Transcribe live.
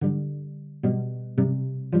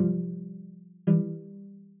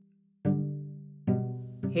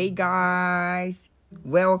Hey guys,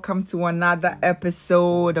 welcome to another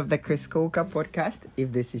episode of the Chris Coca podcast.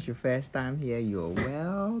 If this is your first time here, you're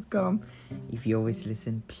welcome. If you always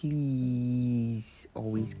listen, please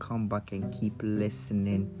always come back and keep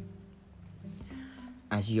listening.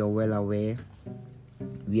 As you're well aware,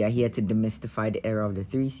 we are here to demystify the era of the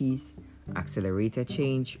 3Cs, accelerated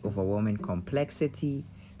change, overwhelming complexity,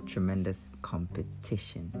 tremendous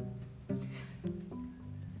competition.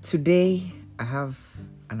 Today, I have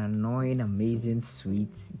an annoying, amazing,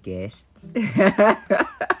 sweet guest.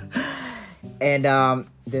 And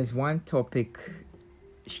there's one topic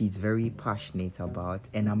she's very passionate about,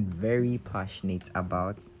 and I'm very passionate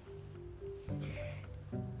about.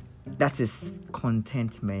 That is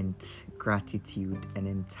contentment, gratitude, and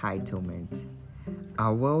entitlement.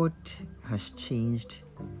 Our world has changed.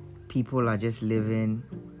 People are just living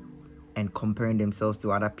and comparing themselves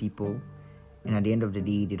to other people. And at the end of the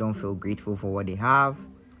day, they don't feel grateful for what they have.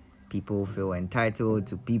 People feel entitled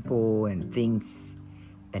to people and things.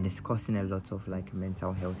 And it's causing a lot of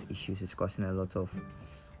mental health issues. It's causing a lot of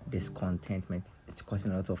discontentment. It's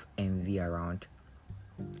causing a lot of envy around.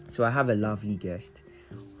 So I have a lovely guest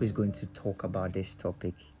who is going to talk about this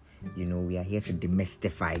topic. You know, we are here to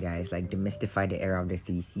demystify, guys. Demystify the era of the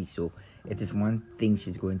 3Cs. So it is one thing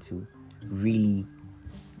she's going to really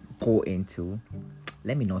pour into.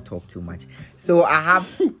 Let me not talk too much. So I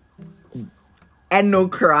have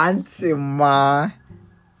Enokrantima.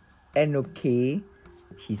 Enoke.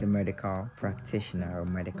 She's a medical practitioner or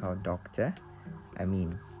medical doctor.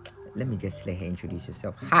 Let me just let her introduce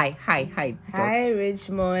herself. Hi. Hi,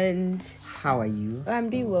 Richmond. How are you? I'm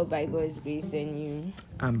doing well by God's grace, and you?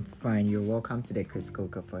 I'm fine. You're welcome to the Chris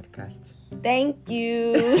Coca podcast. Thank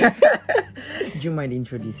you. Do you mind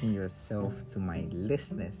introducing yourself to my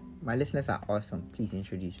listeners? My listeners are awesome. Please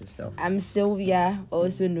introduce yourself. I'm Sylvia,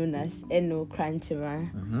 also known as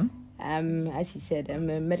Enokrantima. Mm-hmm. As you said, I'm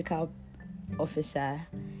a medical officer.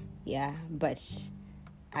 Yeah, but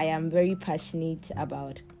I am very passionate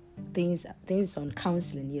about things on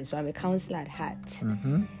counseling. Yeah, so I'm a counselor at heart.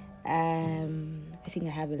 Mm-hmm. I think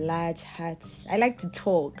I have a large heart. I like to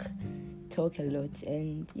talk a lot,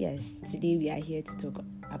 and yes, today we are here to talk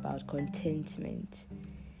about contentment,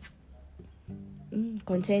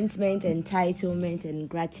 entitlement, and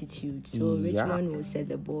gratitude. So Yeah. Richmond will set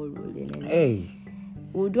the ball rolling, and Hey,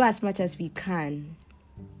 we'll do as much as we can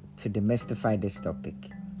to demystify this topic.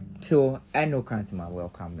 So, Enokrantima,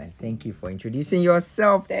 welcome, man. Thank you for introducing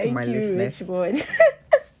yourself to my listeners. Richmond.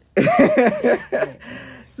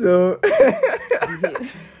 So,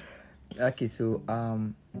 okay, so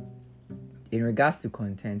in regards to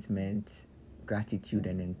contentment, gratitude,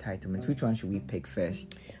 and entitlement, which one should we pick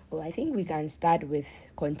first? Well, I think we can start with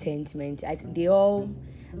contentment. They all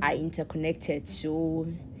are interconnected, so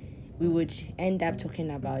we would end up talking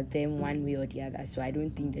about them one way or the other. So I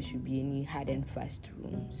don't think there should be any hard and fast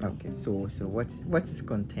rules. Okay, so what is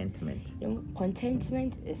contentment?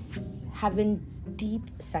 Contentment is having deep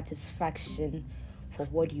satisfaction for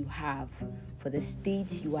what you have, for the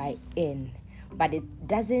state you are in. But it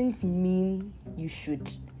doesn't mean you should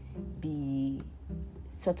be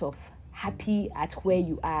sort of happy at where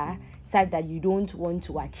you are, such that you don't want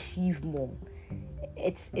to achieve more.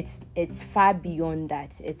 It's far beyond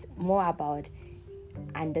that. It's more about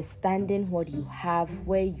understanding what you have,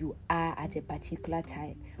 where you are at a particular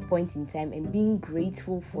point in time, and being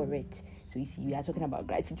grateful for it. So you see, we are talking about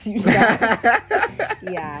gratitude now.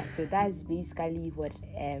 Yeah, so that's basically what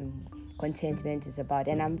contentment is about,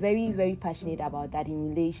 and I'm very, very passionate about that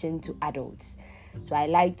in relation to adults. So I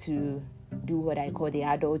like to do what I call the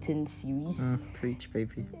adulting series. Preach,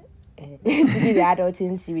 baby. To do the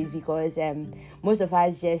adulting series, because most of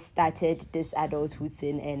us just started this adulthood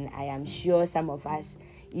thing, and I am sure some of us,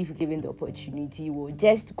 if given the opportunity, will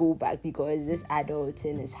just go back, because this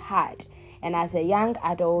adulting is hard. And as a young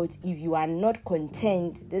adult, if you are not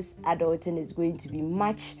content, this adulting is going to be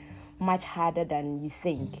much, much harder than you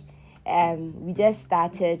think. We just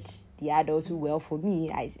started the adulthood. Well, for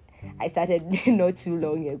me, I started not too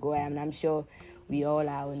long ago, and I'm sure we all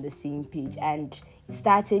are on the same page. And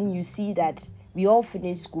starting, you see that we all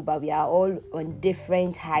finish school, but we are all on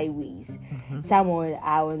different highways. Mm-hmm. Some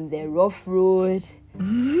are on the rough road,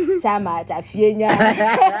 some are at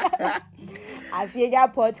Afienya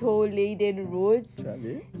pothole laden roads.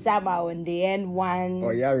 Charlie? Some are on the N1. Oh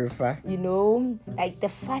yeah, Rifa. You know, like the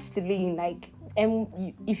fast lane.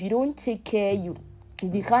 If you don't take care, you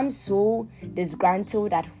become so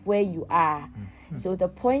disgruntled at where you are. Mm-hmm. So the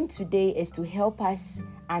point today is to help us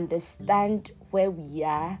understand where we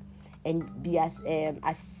are and be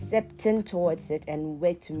accepting towards it and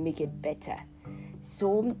work to make it better.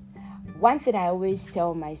 So one thing I always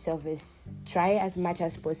tell myself is try as much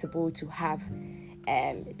as possible to have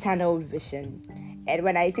tunnel vision. And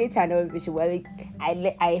when I say tunnel vision, well,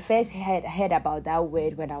 I first heard about that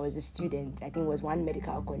word when I was a student. I think it was one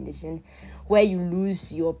medical condition where you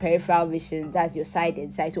lose your peripheral vision. That's your side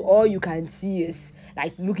and side. So all you can see is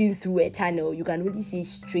like looking through a tunnel. You can really see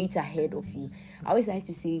straight ahead of you. I always like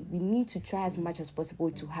to say we need to try as much as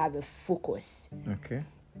possible to have a focus. Okay.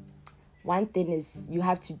 One thing is you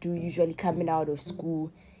have to do usually coming out of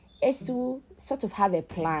school is to sort of have a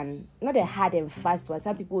plan, not a hard and fast one.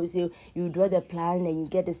 Some people will say you draw the plan and you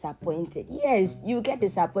get disappointed. Yes, you get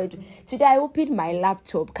disappointed. Today I opened my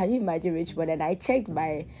laptop, can you imagine, Richmond, and I checked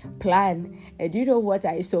my plan, and do you know what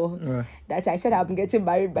I saw? That I said I'm getting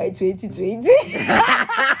married by 2020.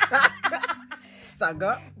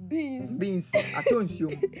 Saga? Beans. I told you.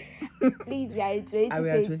 Please, we are in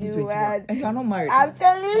 2021. And you are not married. I'm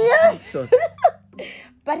telling you. Jesus.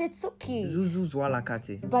 But it's okay. Zuzu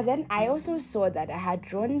Zwalakati. But then I also saw that I had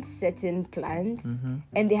drawn certain plans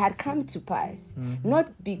and they had come to pass.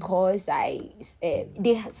 Not because they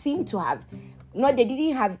seem to have, they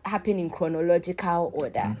didn't have happen in chronological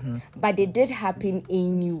order, but they did happen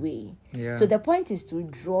anyway. Yeah. So the point is to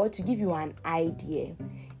draw, to give you an idea.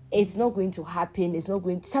 It's not going to happen.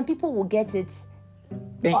 Some people will get it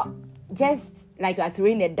just like you are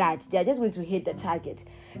throwing a dart. They are just going to hit the target.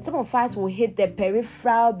 Some of us will hit the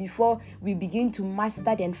peripheral before we begin to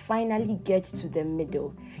master and finally get to the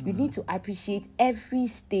middle. You need to appreciate every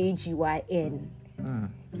stage you are in.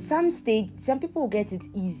 Some people will get it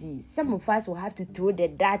easy. Some of us will have to throw the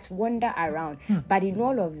darts, wander around. But in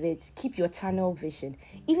all of it, keep your tunnel vision.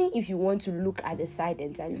 Even if you want to look at the side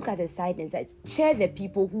and side, share the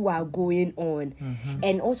people who are going on,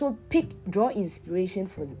 and also draw inspiration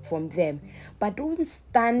from them. But don't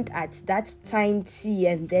stand at that time T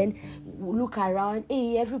and then look around.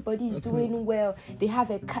 Hey, everybody's doing well. They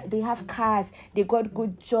have cars. They got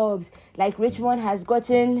good jobs. Like Richmond has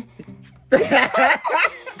gotten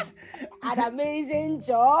an amazing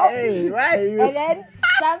job. Hey, why are you? And then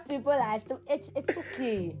some people are still. It's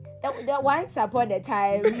okay. The once upon a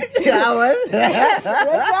time,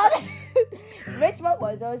 Richmond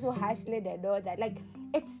was also hustling and all that. Like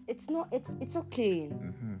it's okay.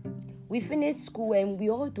 We finished school and we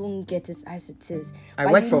all don't get it as it is. I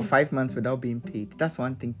worked for 5 months without being paid. That's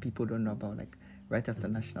one thing people don't know about. Like, right after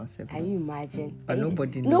national service. Can you imagine? But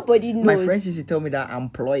nobody knows. My friends used to tell me that I'm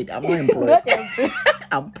employed. I'm not employed. Not employed.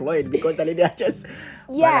 I'm employed because the lady are just...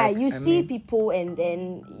 Yeah, like, people and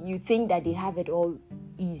then you think that they have it all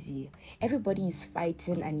easy. Everybody is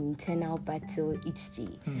fighting an internal battle each day.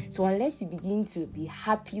 So unless you begin to be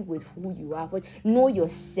happy with who you are, know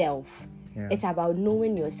yourself. Yeah. It's about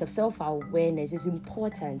knowing yourself. Self-awareness is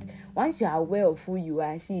important. Once you're aware of who you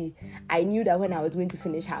are, I knew that when I was going to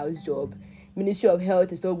finish house job, Ministry of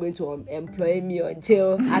Health is not going to employ me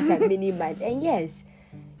until after many months. And yes,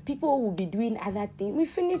 people will be doing other things. We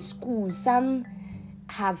finished school. Some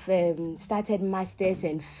have started masters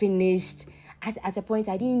and finished. At a point,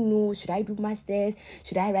 I didn't know, should I do masters?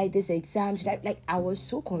 Should I write this exam? I was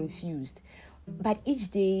so confused. But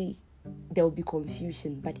each day, there will be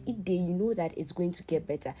confusion. But each day, you know that it's going to get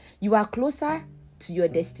better. You are closer to your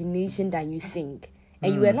destination than you think.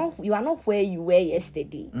 And you are not where you were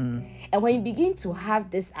yesterday. And when you begin to have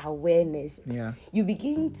this awareness, you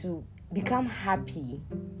begin to become happy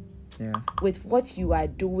with what you are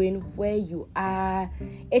doing, where you are.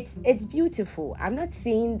 It's beautiful. I'm not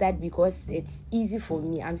saying that because it's easy for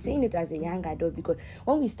me. I'm saying it as a young adult because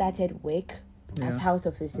when we started work as house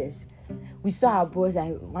officers, we saw our boys.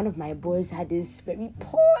 One of my boys had this very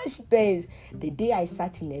posh Benz. The day I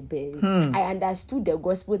sat in a Benz, I understood the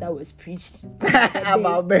gospel that was preached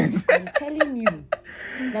about Benz. I'm telling you.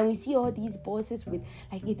 Now we see all these bosses with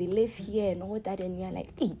they live here and all that, and we are like,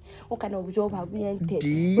 hey, what kind of job have we entered?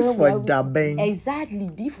 D for the Benz. Exactly,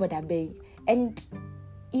 D for the Benz. And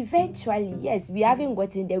eventually, yes, we haven't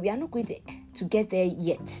gotten there. We are not going to get there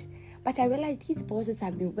yet. But I realized these bosses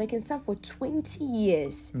have been working some for 20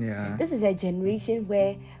 years. Yeah. This is a generation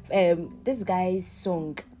where this guy's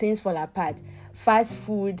song, Things Fall Apart, fast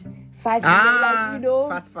food, fast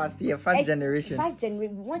generation. Fast generation. We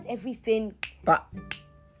want everything. But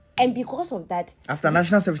and because of that, after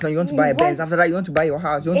national service, now you want to buy a Benz. After that, you want to buy your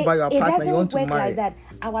house. You want to buy your apartment. You want to marry. It doesn't work like that.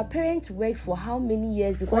 Our parents worked for how many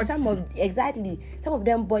years? Because some of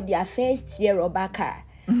them bought their first year of car.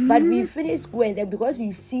 But we finished school and then because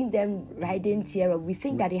we've seen them riding Tierra, we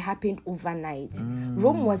think that it happened overnight.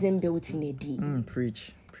 Rome wasn't built in a day.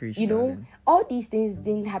 Preach. You know, all these things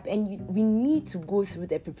didn't happen. And we need to go through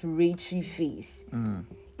the preparatory phase.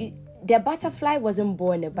 the butterfly wasn't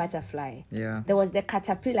born a butterfly. Yeah. There was the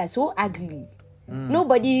caterpillar, so ugly.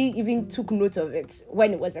 Nobody even took note of it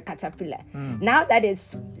when it was a caterpillar. Now that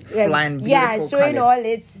it's Flying yeah, beautiful showing colours. all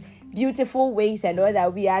its beautiful ways and all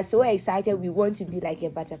that, we are so excited. We want to be like a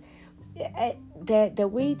butterfly. The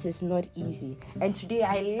wait is not easy. And today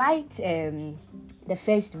I liked the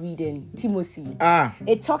first reading, Timothy.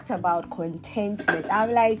 It talked about contentment.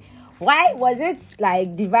 I'm like, why was it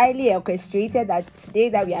like divinely orchestrated that today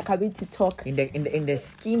that we are coming to talk? In the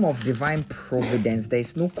scheme of divine providence, there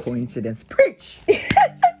is no coincidence. Preach.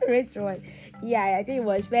 Which one? Yeah, I think it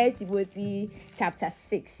was First Timothy chapter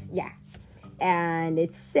 6. Yeah, and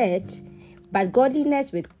it said, "But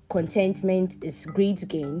godliness with contentment is great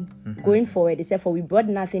gain." Going forward, it said, "For we brought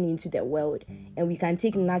nothing into the world, and we can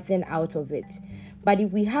take nothing out of it. But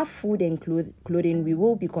if we have food and clothing, we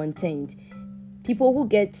will be content." People who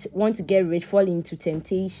want to get rich fall into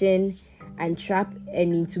temptation and trap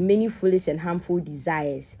and into many foolish and harmful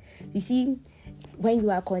desires. You see, when you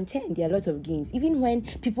are content, there are lots of gains. Even when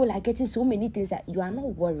people are getting so many things that you are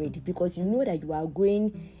not worried, because you know that you are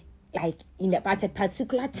going like at a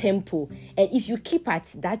particular tempo, and if you keep at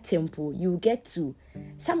that tempo, you get to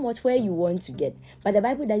somewhat where you want to get. But the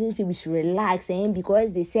Bible doesn't say we should relax, and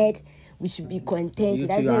because they said we should be content.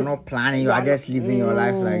 You are not planning, you are just living your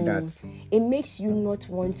life like that. It makes you not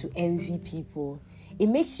want to envy people. It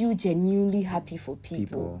makes you genuinely happy for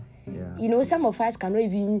people. Yeah. You know, some of us cannot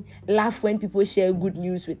even laugh when people share good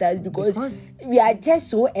news with us because we are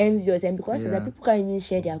just so envious, and because of that, people can't even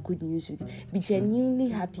share their good news with you. Be genuinely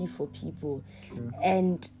happy for people.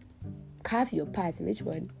 And carve your path. Which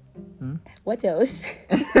one? What else?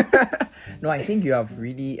 No, I think you have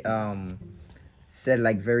really said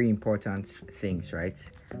like very important things, right?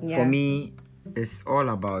 Yeah. For me, it's all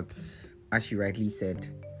about, as you rightly said,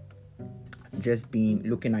 just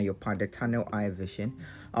looking at your path, the tunnel eye vision.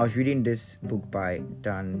 I was reading this book by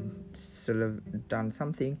Dan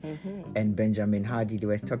something and Benjamin Hardy. They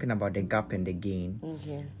were talking about the gap and the gain.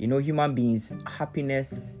 You know, human beings,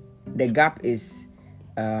 happiness, the gap is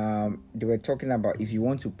they were talking about if you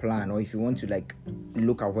want to plan or if you want to like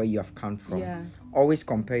look at where you have come from, always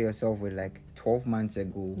compare yourself with like 12 months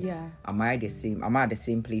ago. Am I at the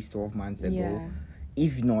same place 12 months ago?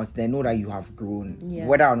 If not, then know that you have grown.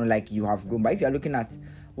 Whether or not like you have grown. But if you're looking at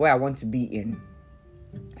where I want to be in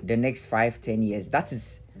the next 5-10 years, that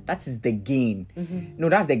is the gain. No,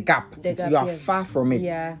 that's the gap. You are far from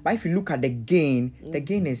it. But if you look at the gain, the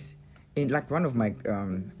gain is in like one of my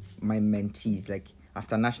my mentees, like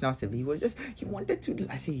after national service, he wanted to,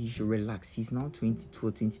 I say he should relax. He's now 22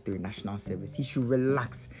 or 23 national service. He should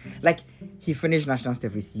relax. Like, he finished national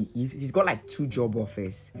service. He's got like 2 job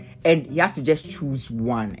offers. And he has to just choose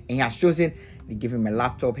one. And he has chosen, they give him a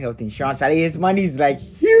laptop, health insurance. And his money is like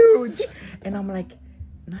huge. And I'm like,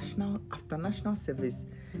 after national service,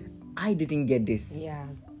 I didn't get this.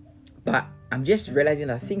 But I'm just realizing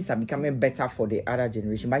that things are becoming better for the other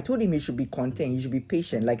generation. But I told him he should be content, he should be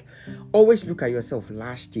patient. Like, always look at yourself.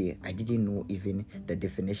 Last year, I didn't know even the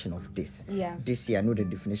definition of this. This year, I know the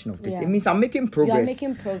definition of this. It means I'm making progress. You are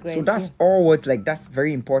making progress. So that's all what, like, that's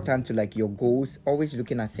very important to, like, your goals. Always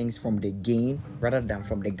looking at things from the gain rather than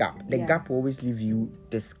from the gap. The gap will always leave you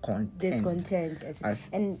discontent.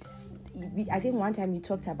 And I think one time you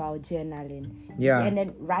talked about journaling. And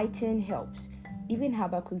then writing helps. Even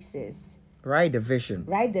Habakkuk says, write the vision.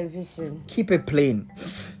 Keep it plain.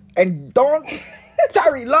 And don't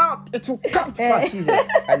tarry, Lord. It will come to pass. Jesus.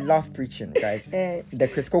 I love preaching, guys. The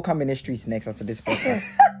Chris Coker ministry is next after this podcast.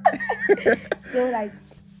 So, like,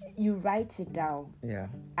 you write it down. Yeah.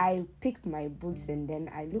 I pick my books and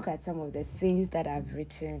then I look at some of the things that I've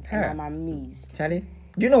written and I'm amazed. Charlie,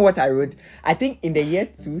 do you know what I wrote? I think in the year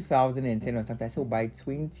 2010 or something, so by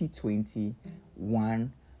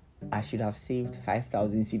 2021, I should have saved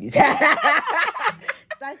 5,000 CDs. Such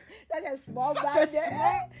a small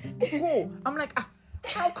budget. I'm like,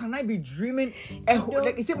 how can I be dreaming?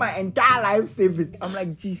 Like, is it my entire life saving? I'm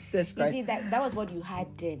like, Jesus Christ. You see, that was what you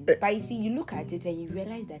had then. But you see, you look at it and you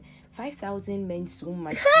realize that 5,000 meant so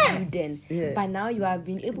much to you then. But now you have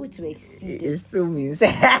been able to exceed it. It still means.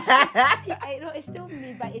 I know it still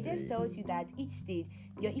means, but it just tells you that each stage,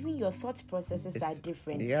 even your thought processes are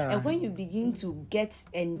different. And when you begin to get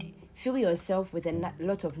and fill yourself with a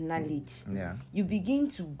lot of knowledge, you begin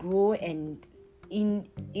to grow and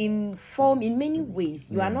in form in many ways.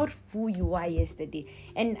 You are not who you are yesterday.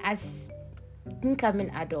 And as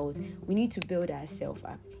incoming adults, we need to build ourselves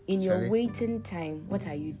up. In your waiting time, what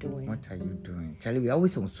are you doing? Charlie, we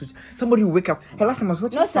always on switch. Somebody will wake up. Hey, last time I was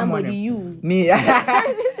watching not somebody, you. Me.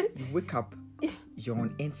 You wake up, you're on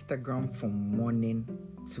Instagram from morning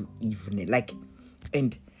to evening. Like,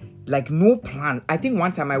 and like no plan. I think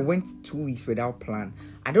one time I went 2 weeks without plan.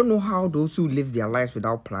 I don't know how those who live their lives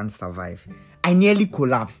without plan survive. I nearly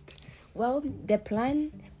collapsed. Well, the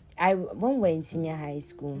plan, when we were in senior high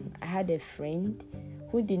school, I had a friend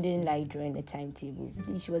who didn't like drawing a timetable.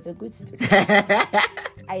 She was a good student.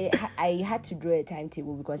 I had to draw a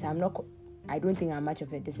timetable because I don't think I'm much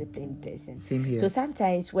of a disciplined person. Same here. So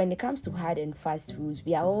sometimes when it comes to hard and fast rules,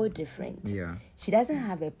 we are all different. Yeah. She doesn't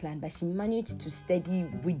have a plan, but she managed to study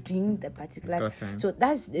within the particular time. So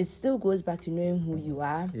it still goes back to knowing who you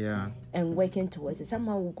are. Yeah. And working towards it.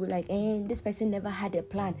 Someone will go like, this person never had a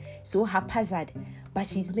plan, so haphazard, but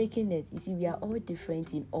she's making it. You see, we are all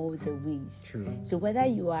different in all the ways. True. So whether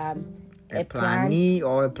you are a planee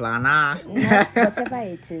or a planner, whatever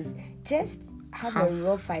it is, just have a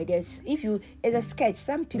rough idea. If it's a sketch,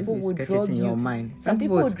 some people will draw in your mind. Some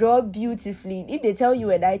people draw beautifully. If they tell you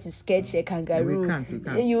and I to sketch a kangaroo, we can't.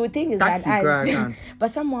 You would think it's Taxi an ant. But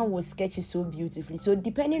someone will sketch it so beautifully. So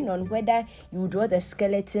depending on whether you draw the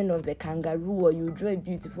skeleton of the kangaroo or you draw a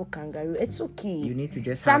beautiful kangaroo, it's okay. You need to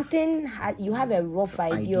just you have a rough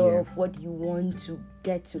idea of what you want to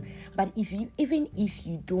get to. But even if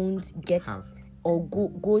you don't get or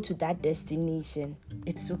go to that destination,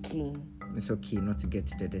 it's okay. It's okay not to get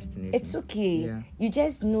to the destination. It's okay. Yeah. You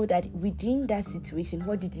just know that within that situation,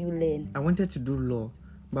 what did you learn? I wanted to do law,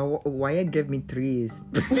 but Wire gave me 3 years.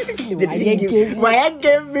 Wire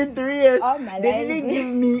gave me 3 years. All my They life. didn't give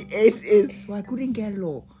me 8 years, so I couldn't get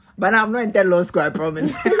law. But I'm not in that law school, I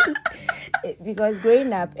promise. Because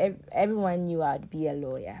growing up, everyone knew I'd be a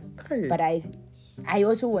lawyer. Hey. But I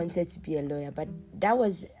also wanted to be a lawyer, but that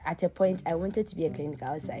was at a point I wanted to be a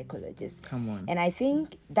clinical psychologist. Come on. And I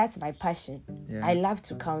think that's my passion. Yeah. I love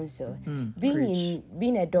to counsel.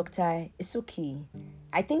 Being a doctor, it's okay.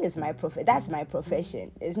 I think it's my that's my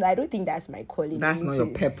profession. I don't think that's my calling. That's not your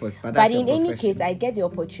purpose, but that's your in any profession. case, I get the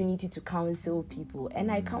opportunity to counsel people,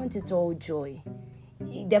 and I count it all joy.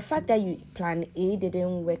 The fact that plan A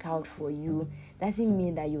didn't work out for you doesn't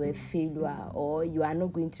mean that you're a failure or you are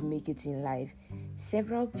not going to make it in life.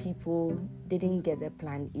 Several people didn't get the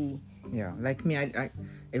plan A. Yeah, like me,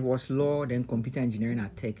 it was law, then computer engineering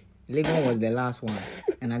at tech. Legon was the last one,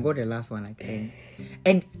 and I got the last one, I think.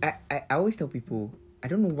 And I always tell people, I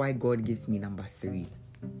don't know why God gives me number 3.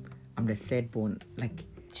 I'm the third born, like.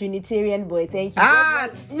 Trinitarian boy, thank you. You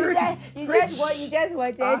just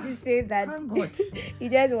wanted to say that. Thank God. You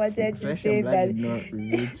just wanted to say that. Did not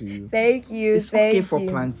reveal to you. Thank you. It's okay for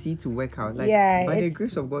plan C to work out. Like, by the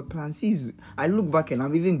grace of God, plan C is. I look back and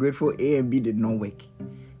I'm even grateful A and B did not work.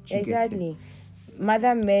 Exactly.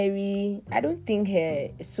 Mother Mary, I don't think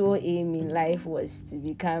her sole aim in life was to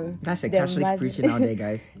become. That's a Catholic preaching out there,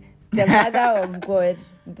 guys. The mother of God,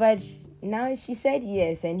 but now she said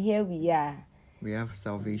yes, and here we are. We have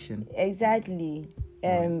salvation. Exactly.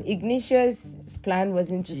 Ignatius' plan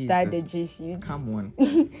wasn't to start the Jesuits. Come on.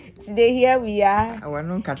 Today, here we are. We're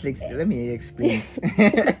not Catholics. Let me explain.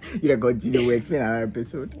 You continue to explain another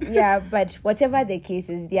episode. Yeah, but whatever the case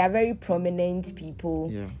is, they are very prominent people.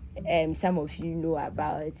 Yeah. Some of you know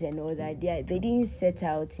about and all that. They didn't set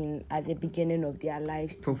out at the beginning of their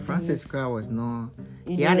lives. So Francis Square was not.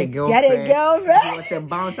 He had a girlfriend. He was a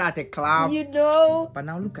bouncer at a club. You know. But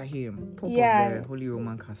now look at him, Pope of the Holy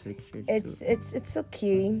Roman Catholic Church. It's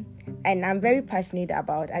okay, and I'm very passionate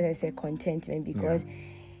about, as I said, contentment because.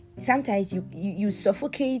 Sometimes you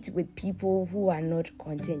suffocate with people who are not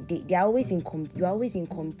content. They are always in you are always in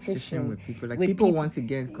competition with people. Like people want to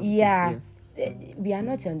get competition. Yeah. We are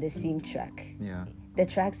not on the same track. Yeah. The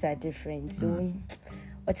tracks are different. So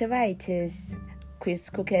whatever it is, Chris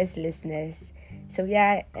Cooker's listeners,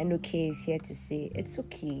 Sylvia Enoke is here to say it's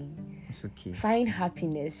okay. It's okay. Find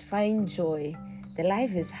happiness, find joy. The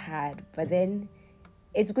life is hard, but then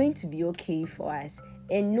it's going to be okay for us.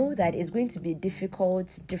 And know that it's going to be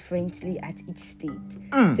difficult differently at each stage.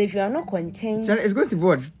 So if you are not content, it's going to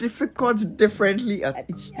be difficult differently at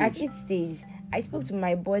each stage. At each stage. I spoke to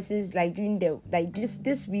my bosses during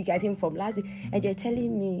this week, I think from last week, and they're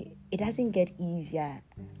telling me it doesn't get easier.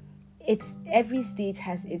 It's every stage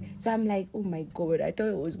has it. So I'm like, oh my God, I thought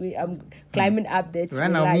it was going. I'm climbing up there.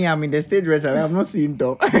 Right now, I'm in the stage where I'm not seeing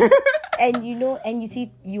top. And you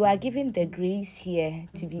see, you are given the grace here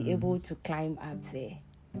to be able to climb up there.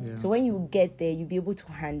 Yeah. So when you get there, you'll be able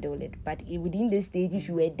to handle it. But within this stage, if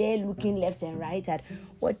you were there looking left and right at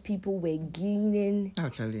what people were gaining,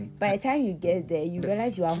 actually, by the time you get there, you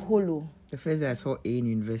realize you are hollow. The first day I saw A in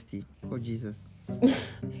university, oh Jesus.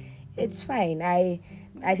 It's fine. I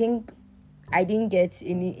think I didn't get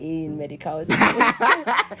any A in medical school.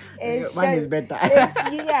 Mine is better.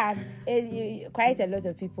 Quite a lot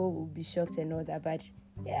of people will be shocked and all that, but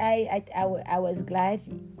I was glad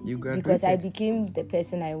You because I graduated. became the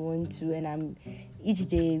person I want to, and I'm each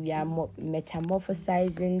day we are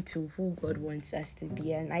metamorphosizing to who God wants us to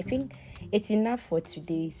be, and I think it's enough for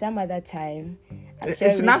today. Some other time, I'm sure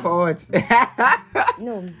It's enough Rich. for what?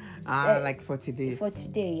 No, Like for today. for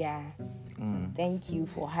today, yeah. Thank you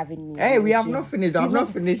for having me. Hey, And we you have should- not finished. I've not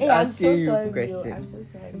finished Hey, I'm so asking you sorry. questions. I'm so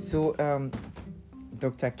sorry. So,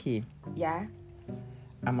 Dr. K, Yeah.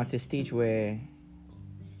 I'm at a stage where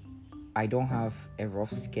I don't have a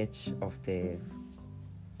rough sketch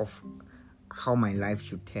of how my life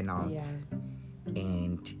should turn out. Yeah.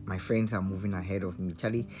 And my friends are moving ahead of me.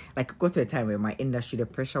 Charlie, like, got to a time where my industry, the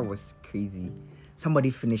pressure was crazy. Somebody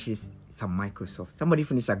finishes some Microsoft, somebody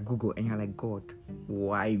finishes at Google, and you're like, God,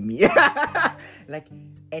 why me? Like,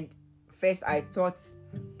 and first I thought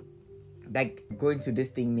like going to this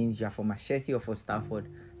thing means you're for Manchester or for Stafford.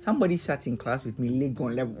 Somebody sat in class with me,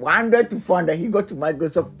 Legon, level 100 to 400. He got to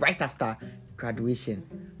Microsoft right after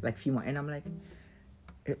graduation, like few months, and I'm like,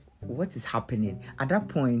 what is happening at that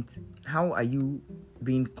point? How are you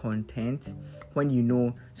being content when you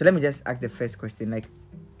know? So let me just ask the first question, like,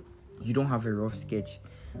 you don't have a rough sketch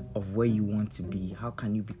of where you want to be. How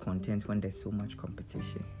can you be content when there's so much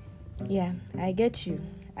competition? Yeah, I get you,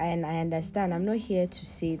 and I understand. I'm not here to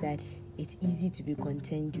say that it's easy to be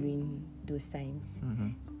content during those times.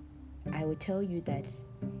 I will tell you that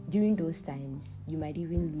during those times, you might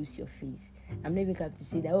even lose your faith. I'm not even going to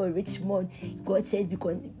say that, oh, Richmond, God says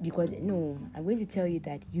because no, I'm going to tell you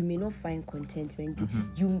that you may not find contentment.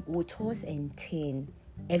 You will toss and turn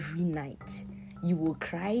every night. You will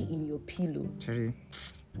cry in your pillow. Cherry,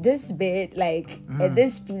 This bed,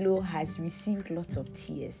 this pillow has received lots of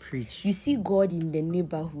tears. Preach. You see God in the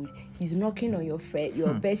neighborhood. He's knocking on your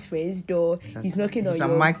best friend's door. He's knocking on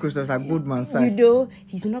some your Microsoft, a good man size. you know,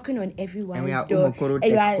 he's knocking on everyone's And we are door. Umokoro And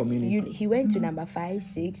Tech community. he went to number 5,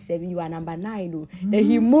 6, 7. You are number 9. Oh. Then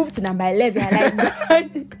he moved to number 11. I'm like,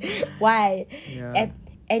 God, why? Yeah.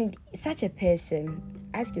 And such a person,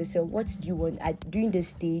 ask yourself, what do you want during this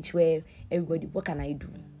stage where everybody, what can I do?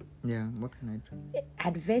 Yeah, what can I do?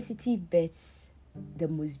 Adversity bets the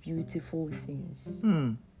most beautiful things.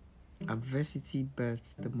 Adversity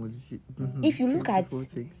births the most If you look at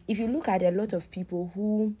beautiful things. a lot of people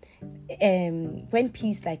who when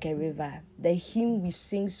peace like a river, the hymn we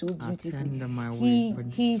sing so beautifully, Attend my way he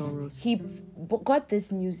when he's sorrows- he got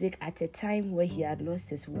this music at a time where he had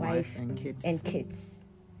lost his wife and kids.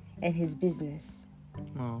 and his business.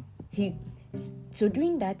 Wow. So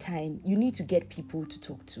during that time, you need to get people to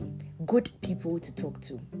talk to, good people to talk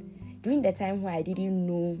to. During the time where I didn't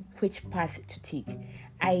know which path to take,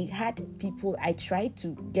 I tried to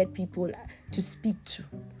get people to speak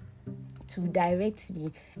to direct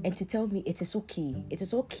me and to tell me it is okay. It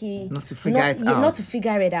is okay. Not to figure it out. Not to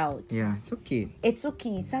figure it out. Yeah, it's okay. It's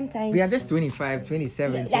okay. Sometimes We are just 25,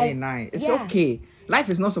 27, Yeah, 29. It's yeah. okay. Life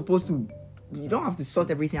is not supposed to... You don't have to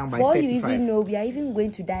sort everything out by before 35. you even know, we are even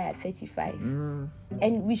going to die at 35.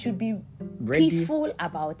 And we should be Ready. peaceful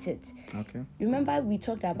about it. Okay. Remember, we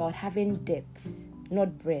talked about having depth,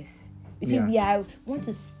 not breadth. You see, Yeah. want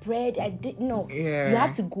to spread. No, Yeah. you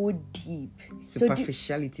have to go deep.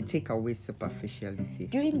 Superficiality. Take away superficiality.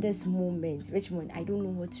 During this moment, Richmond, I don't know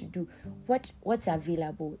what to do. What's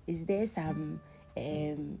available? Is there some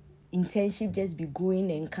internship just be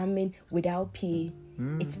going and coming without pay?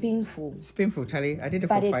 It's painful. It's painful, Charlie. I did it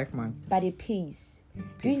for 5 months. But it pays.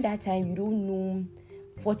 During that time, you don't know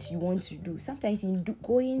what you want to do. Sometimes in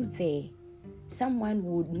going there, someone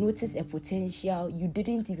would notice a potential you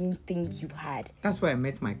didn't even think you had. That's where I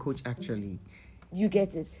met my coach, actually. You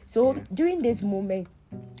get it? So during this moment,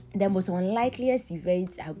 the most unlikeliest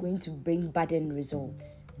events are going to bring bad end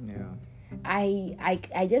results. Yeah.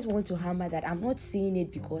 I just want to hammer that I'm not saying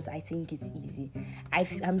it because I think it's easy.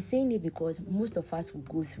 I'm saying it because most of us will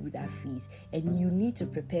go through that phase, and you need to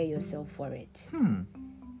prepare yourself for it.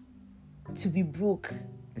 To be broke.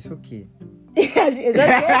 It's okay. It's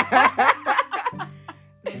okay.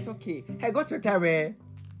 It's okay. I got to a time where...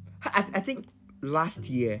 I think last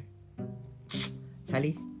year,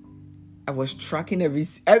 Charlie, I was tracking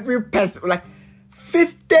every person, like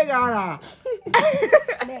 50 Ghana.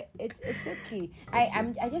 No, it's okay.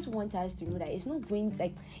 I just want us to know that it's not going to,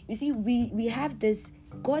 like, you see, we have this.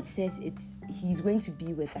 God says He's going to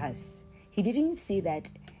be with us. He didn't say that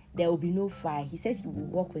there will be no fire. He says He will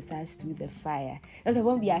walk with us through the fire. That's why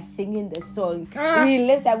when we are singing the song, we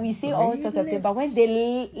lift and we say all sorts of things. But when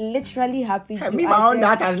they literally happen to Me, us, my own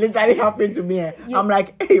that has literally happened to me. I'm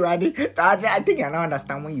like, hey, Radhi, I think I now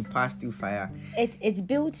understand when you pass through fire. it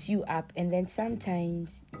builds you up, and then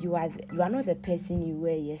sometimes you are not the person you were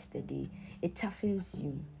yesterday. It toughens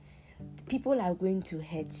you. people are going to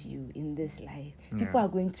hurt you in this life. People are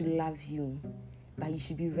going to love you, but you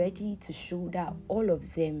should be ready to shoulder all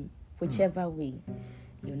of them, whichever way.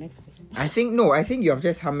 Your next question. I think you have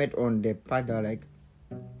just hammered on the part that, like,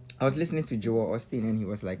 I was listening to Joel Austin and he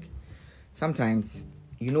was like, sometimes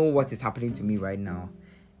you know what is happening to me right now,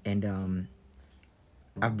 and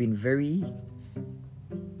I've been very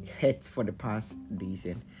hurt for the past days,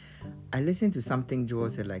 and I listened to something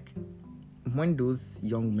Joel said, like, when those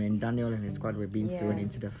young men, Daniel and his squad, were being thrown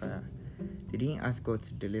into the fire, they didn't ask God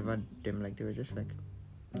to deliver them. Like, they were just like,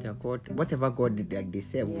 yeah, God, whatever God did, like they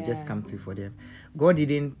said, will just come through for them. God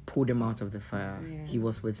didn't pull them out of the fire. He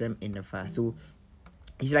was with them in the fire. So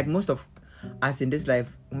it's like most of us in this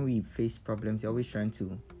life, when we face problems, you're always trying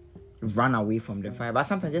to run away from the fire. But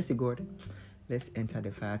sometimes just say, God, let's enter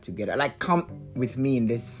the fire together. Like, come with me in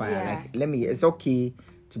this fire. Like, it's okay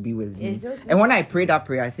to be with me. Okay. And when I pray that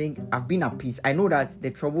prayer, I think I've been at peace. I know that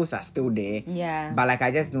the troubles are still there. Yeah. But like, I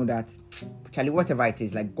just know that, Charlie, whatever it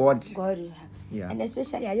is, like God. Yeah. And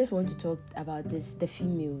especially, I just want to talk about this, the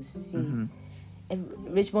females. See,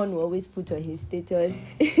 Richmond will always put on his status,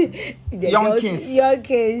 young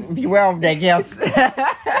kids. Beware of the girls.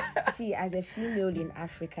 See, as a female in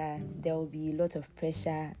Africa, there will be a lot of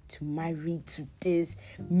pressure to marry to this.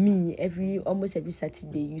 Almost every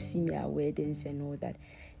Saturday, you see me at weddings and all that.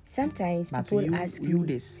 Sometimes people ask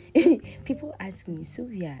me,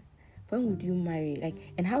 Sylvia, when would you marry? Like,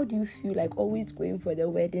 and how do you feel like always going for the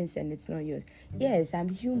weddings and it's not yours? Yes, I'm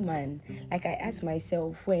human. Like, I ask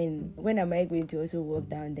myself, when am I going to also walk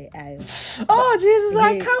down the aisle? Oh, Jesus,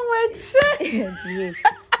 I can't wait.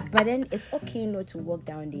 But then it's okay not to walk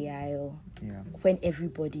down the aisle when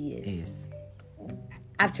everybody is. Yes.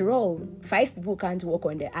 After all, 5 people can't walk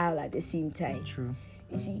on the aisle at the same time. True.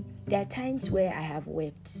 You see, there are times where I have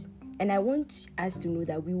wept. And I want us to know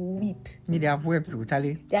that we will weep. Me, they have wept,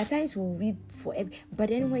 Tali. There are times we will weep for but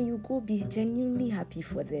then when you go, be genuinely happy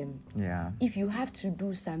for them. Yeah. If you have to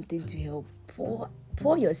do something to help,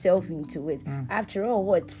 pour yourself into it. After all,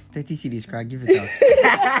 what? 30 CDs, cry, give it out.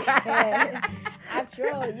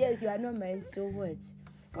 After all, yes, you are not mine, so what?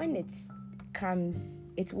 When it comes,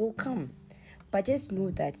 it will come. But just know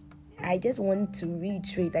that I just want to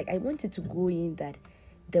reiterate, like, I wanted to go in that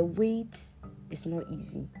the wait is not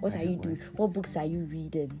easy. What are you doing? What books are you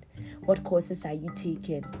reading? What courses are you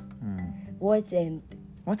taking? What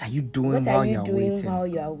are you doing while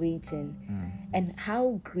you are waiting? And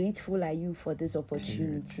how grateful are you for this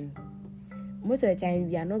opportunity? Most of the time,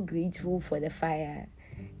 we are not grateful for the fire,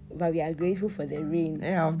 but we are grateful for the rain.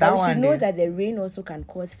 Yeah, of that one. We should know that the rain also can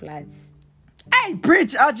cause floods. Hey,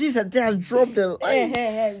 preach! Oh, Jesus, I'll drop the line.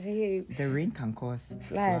 Behave. The rain can cause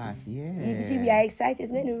floods. Yeah. You see, we are excited.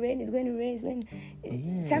 It's going to rain. It's going to rain.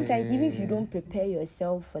 Yeah. Sometimes, even if you don't prepare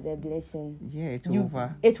yourself for the blessing,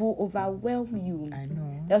 it will overwhelm you. I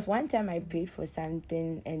know. There was one time I prayed for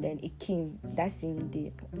something, and then it came that same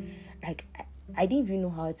day. Like, I didn't even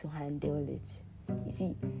know how to handle it. You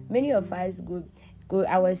see, many of us go.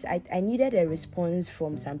 I needed a response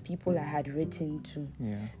from some people I had written to.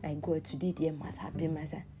 Yeah. Like, God, today there must happen.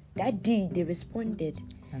 That day they responded.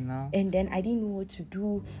 And then I didn't know what to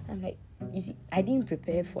do. I'm like, you see, I didn't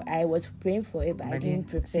prepare for. I was praying for it, but I didn't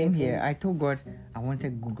prepare. Same here. I told God I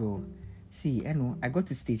wanted Google. See, I got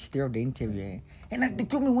to stage 3 of the interview, and they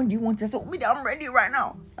told me, when do you want to? I said, I'm ready right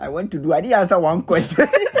now. I didn't answer one question,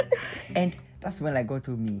 and that's when God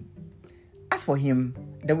told me, as for him,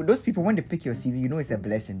 those people, when they pick your CV, you know it's a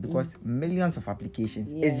blessing, because millions of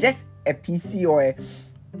applications. Yeah. It's just a PC or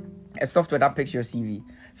a software that picks your CV.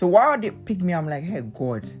 So while they pick me, I'm like, hey,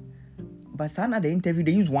 God. But at the interview,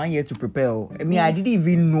 they used 1 year to prepare. I mean, I didn't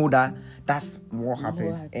even know that's what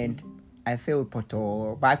happened. And I failed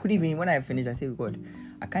Porto. But I couldn't even, when I finished, I said, God,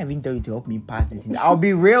 I can't even tell you to help me pass this. I'll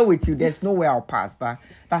be real with you. There's no way I'll pass. But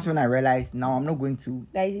that's when I realized, now I'm not going to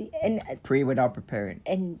pray without preparing.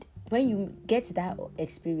 And when you get that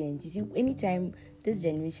experience, you see, anytime this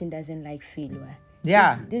generation doesn't like failure.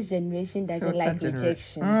 Yeah. This generation doesn't like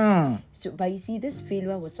rejection. So, but you see, this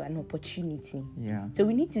failure was an opportunity. Yeah. So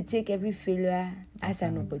we need to take every failure as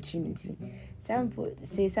an opportunity. Some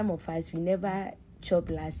of us, we never chop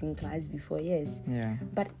last in class before, yes. Yeah.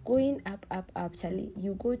 But going up, Charlie,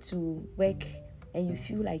 you go to work and you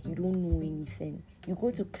feel like you don't know anything. You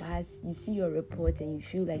go to class, you see your report, and you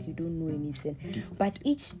feel like you don't know anything. But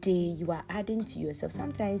each day you are adding to yourself.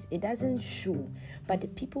 Sometimes it doesn't show, but the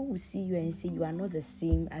people will see you and say you are not the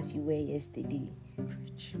same as you were yesterday.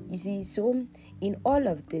 You see, so in all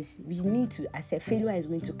of this, we need to accept failure is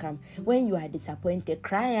going to come. When you are disappointed,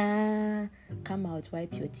 cry, come out,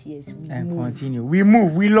 wipe your tears, and continue. We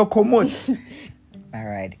move, we locomote. All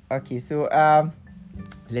right. Okay, so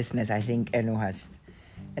listeners, I think Eno has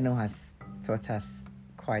taught us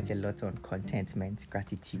quite a lot on contentment,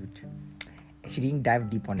 gratitude. She didn't dive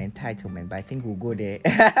deep on entitlement, but I think we'll go there.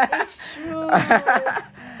 It's true.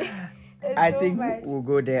 I think we'll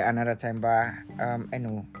go there another time. But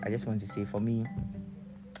I just want to say, for me,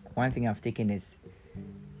 one thing I've taken is,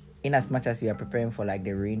 in as much as we are preparing for like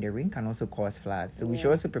the rain can also cause floods. So we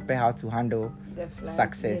should also prepare how to handle the flood,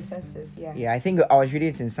 success. Yeah, I think I was reading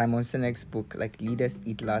it in Simon Sinek's book, like Leaders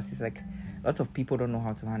Eat Last. It's like lots of people don't know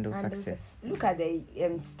how to handle success. Look at the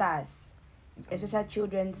stars, especially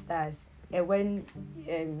children stars. When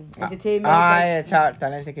entertainment,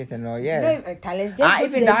 talent tickets and all, talent.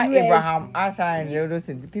 Even that Abraham Arthur and all those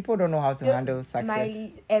things, people don't know how to handle success.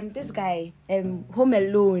 This guy, Home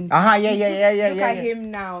Alone. Look at him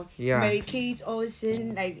now. Yeah. Mary-Kate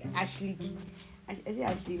Olsen, like Ashley. Is it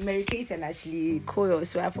Ashley? Mary-Kate and Ashley Cole.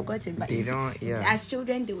 So I forgot it. But they don't. Yeah. As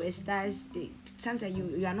children, they were stars. Sometimes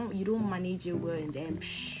you don't manage it well, and then.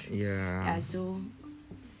 Yeah. So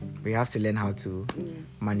we have to learn how to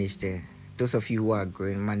manage those of you who are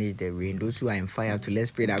growing, manage the rain. Those who are in fire, let's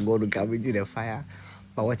pray that God will come into the fire.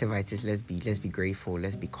 But whatever it is, let's be grateful.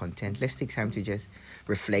 Let's be content. Let's take time to just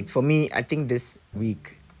reflect. For me, I think this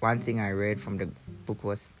week, one thing I read from the book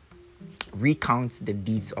was recount the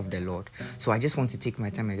deeds of the Lord. So I just want to take my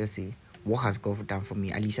time and just say, what has God done for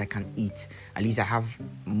me? At least I can eat. At least I have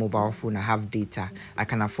mobile phone. I have data. I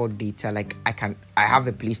can afford data. Like I have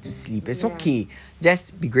a place to sleep. It's okay.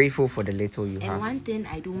 Just be grateful for the little you have. And one thing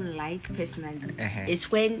I don't like personally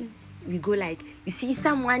is when we go like, you see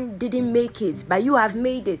someone didn't make it, but you have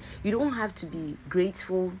made it. You don't have to be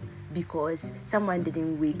grateful because someone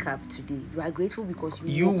didn't wake up today. You are grateful because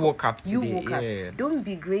you woke up today. You woke up. Don't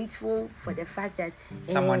be grateful for the fact that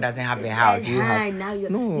someone doesn't have a house. You have. Now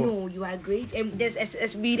you are great. And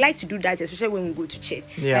as we like to do that, especially when we go to church.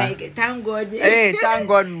 Yeah. Like, thank God. Thank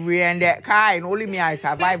God we and the car and only me I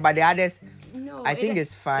survived, but the others. No, I think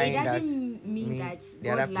it's fine. It doesn't mean that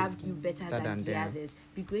God loved you better than the them. others.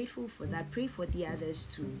 Be grateful for that. Pray for the others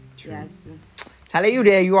too. True. Yes. Tell you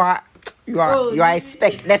there, you are a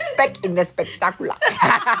speck, the speck in the spectacular.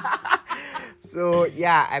 So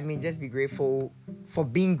just be grateful for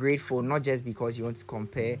being grateful, not just because you want to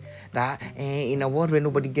compare that in a world where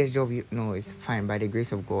nobody gets job. No, it's fine. By the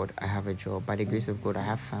grace of God, I have a job. By the grace of God, I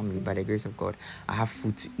have family. By the grace of God, I have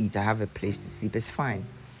food to eat. I have a place to sleep. It's fine,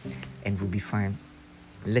 and we'll be fine.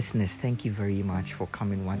 Listeners, thank you very much for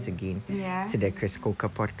coming once again to the Chris Coker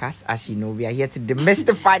podcast. As you know, we are here to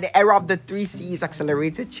demystify the era of the 3 C's: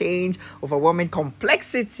 accelerated change, overwhelming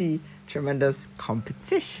complexity, tremendous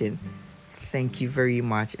competition. Thank you very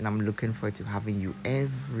much, and I'm looking forward to having you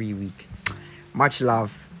every week. Much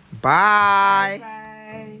love. Bye.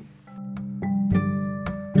 Bye.